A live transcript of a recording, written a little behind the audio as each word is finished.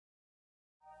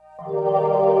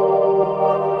Hello,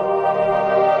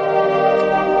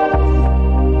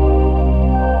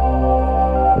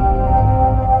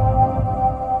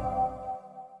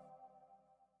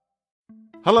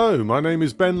 my name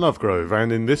is Ben Lovegrove,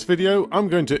 and in this video I'm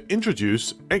going to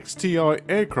introduce XTI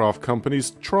Aircraft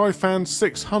Company's TriFan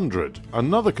 600,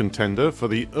 another contender for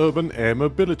the urban air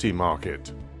mobility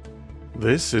market.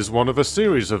 This is one of a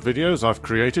series of videos I've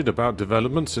created about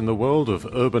developments in the world of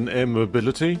urban air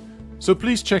mobility, so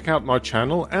please check out my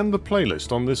channel and the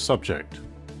playlist on this subject.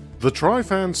 The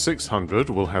TriFan 600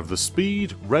 will have the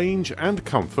speed, range and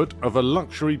comfort of a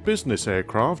luxury business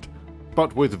aircraft,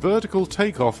 but with vertical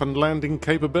takeoff and landing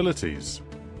capabilities.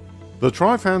 The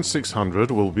TriFan 600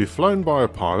 will be flown by a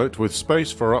pilot with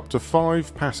space for up to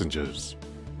 5 passengers.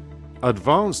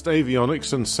 Advanced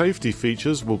avionics and safety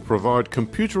features will provide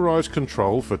computerized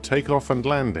control for takeoff and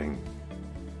landing.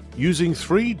 Using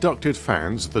 3 ducted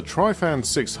fans, the TriFan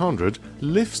 600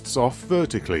 lifts off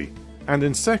vertically, and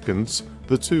in seconds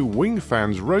the 2 wing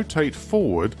fans rotate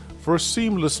forward for a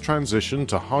seamless transition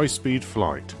to high-speed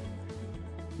flight.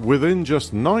 Within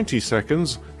just 90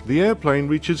 seconds, the airplane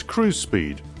reaches cruise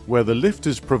speed, where the lift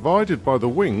is provided by the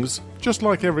wings just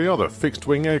like every other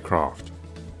fixed-wing aircraft.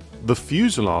 The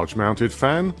fuselage-mounted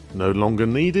fan, no longer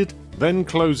needed, then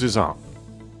closes up.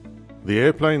 The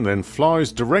airplane then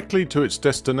flies directly to its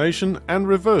destination and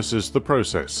reverses the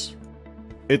process.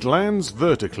 It lands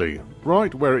vertically,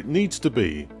 right where it needs to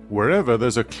be, wherever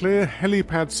there's a clear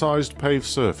helipad-sized paved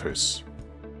surface.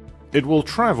 It will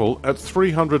travel at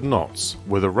 300 knots,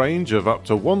 with a range of up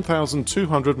to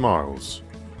 1,200 miles.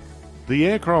 The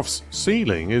aircraft's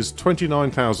ceiling is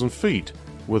 29,000 feet,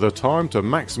 with a time to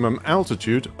maximum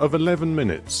altitude of 11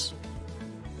 minutes.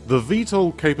 The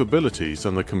VTOL capabilities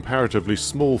and the comparatively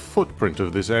small footprint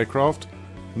of this aircraft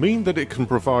mean that it can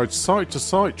provide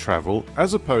site-to-site travel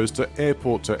as opposed to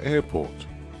airport-to-airport.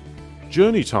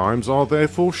 Journey times are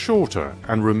therefore shorter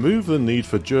and remove the need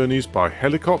for journeys by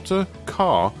helicopter,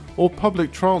 car or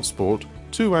public transport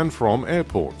to and from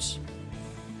airports.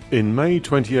 In May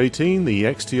 2018, the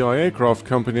XTI Aircraft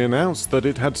Company announced that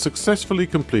it had successfully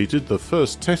completed the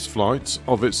first test flights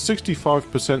of its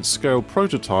 65% scale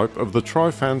prototype of the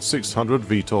TriFan 600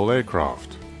 VTOL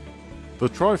aircraft. The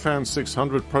TriFan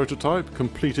 600 prototype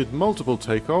completed multiple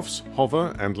takeoffs,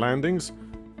 hover and landings,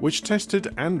 which tested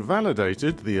and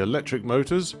validated the electric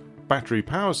motors, battery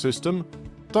power system,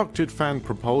 ducted fan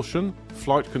propulsion,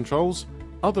 flight controls,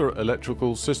 other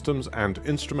electrical systems and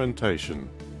instrumentation.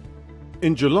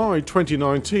 In July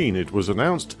 2019, it was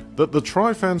announced that the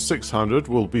TriFan 600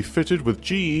 will be fitted with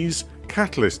GE's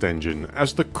Catalyst engine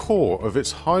as the core of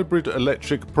its hybrid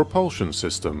electric propulsion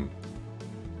system.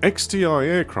 XTI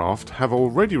aircraft have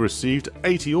already received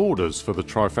 80 orders for the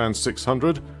TriFan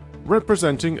 600,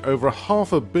 representing over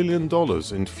 $500 million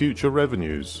in future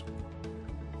revenues.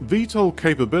 VTOL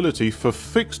capability for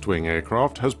fixed-wing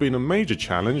aircraft has been a major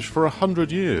challenge for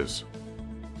 100 years.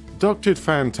 Ducted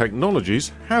fan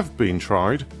technologies have been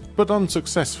tried, but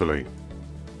unsuccessfully.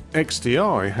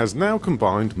 XTI has now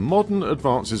combined modern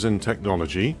advances in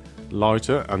technology,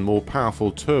 lighter and more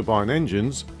powerful turbine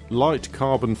engines, light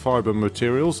carbon fiber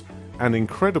materials, and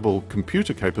incredible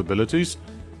computer capabilities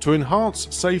to enhance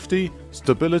safety,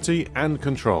 stability and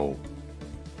control.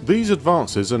 These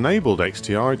advances enabled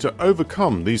XTI to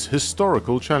overcome these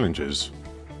historical challenges.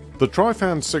 The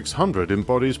TriFan 600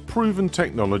 embodies proven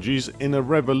technologies in a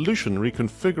revolutionary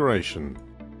configuration.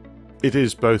 It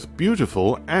is both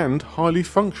beautiful and highly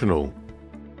functional.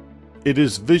 It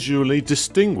is visually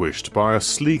distinguished by a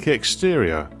sleek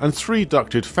exterior and 3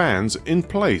 ducted fans in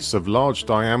place of large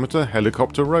diameter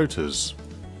helicopter rotors.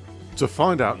 To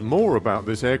find out more about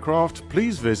this aircraft,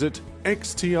 please visit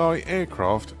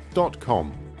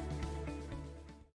xtiaircraft.com.